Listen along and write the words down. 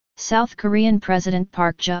South Korean President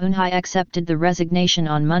Park Geun-hye accepted the resignation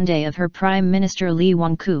on Monday of her Prime Minister Lee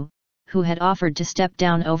Wan-koo, who had offered to step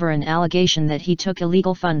down over an allegation that he took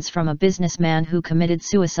illegal funds from a businessman who committed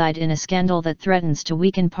suicide in a scandal that threatens to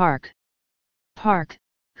weaken Park. Park,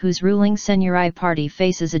 whose ruling Saenuri Party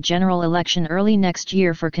faces a general election early next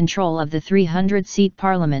year for control of the 300-seat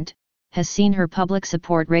parliament, has seen her public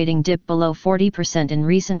support rating dip below 40% in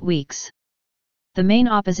recent weeks. The main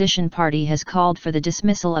opposition party has called for the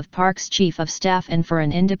dismissal of Park's chief of staff and for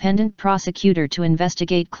an independent prosecutor to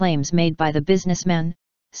investigate claims made by the businessman,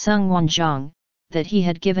 Wan-jong, that he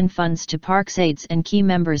had given funds to Park's aides and key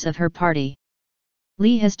members of her party.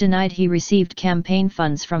 Lee has denied he received campaign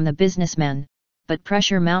funds from the businessman, but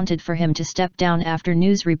pressure mounted for him to step down after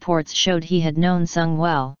news reports showed he had known Sung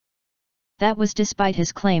well. That was despite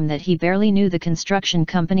his claim that he barely knew the construction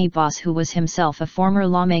company boss, who was himself a former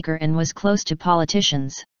lawmaker and was close to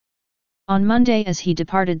politicians. On Monday, as he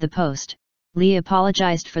departed the post, Lee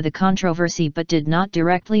apologized for the controversy but did not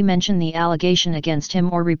directly mention the allegation against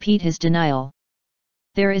him or repeat his denial.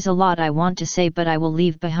 "There is a lot I want to say, but I will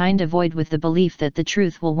leave behind a void with the belief that the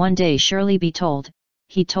truth will one day surely be told,"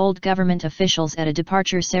 he told government officials at a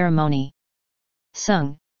departure ceremony.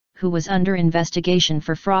 Sung, who was under investigation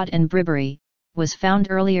for fraud and bribery, was found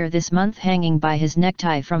earlier this month hanging by his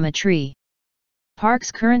necktie from a tree.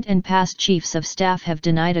 Park's current and past chiefs of staff have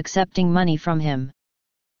denied accepting money from him.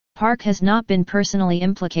 Park has not been personally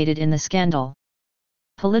implicated in the scandal.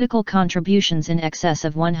 Political contributions in excess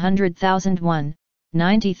of 100,000 won,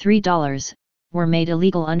 $93, were made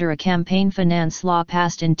illegal under a campaign finance law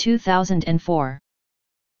passed in 2004.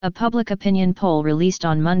 A public opinion poll released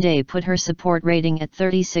on Monday put her support rating at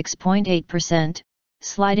 36.8%,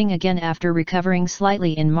 sliding again after recovering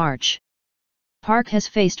slightly in March. Park has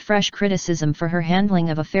faced fresh criticism for her handling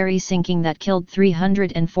of a ferry sinking that killed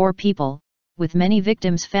 304 people, with many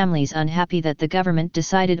victims' families unhappy that the government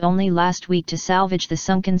decided only last week to salvage the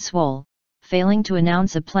sunken Swole, failing to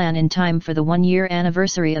announce a plan in time for the one-year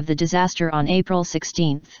anniversary of the disaster on April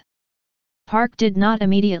 16. Park did not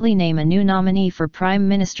immediately name a new nominee for Prime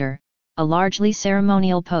Minister, a largely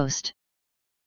ceremonial post.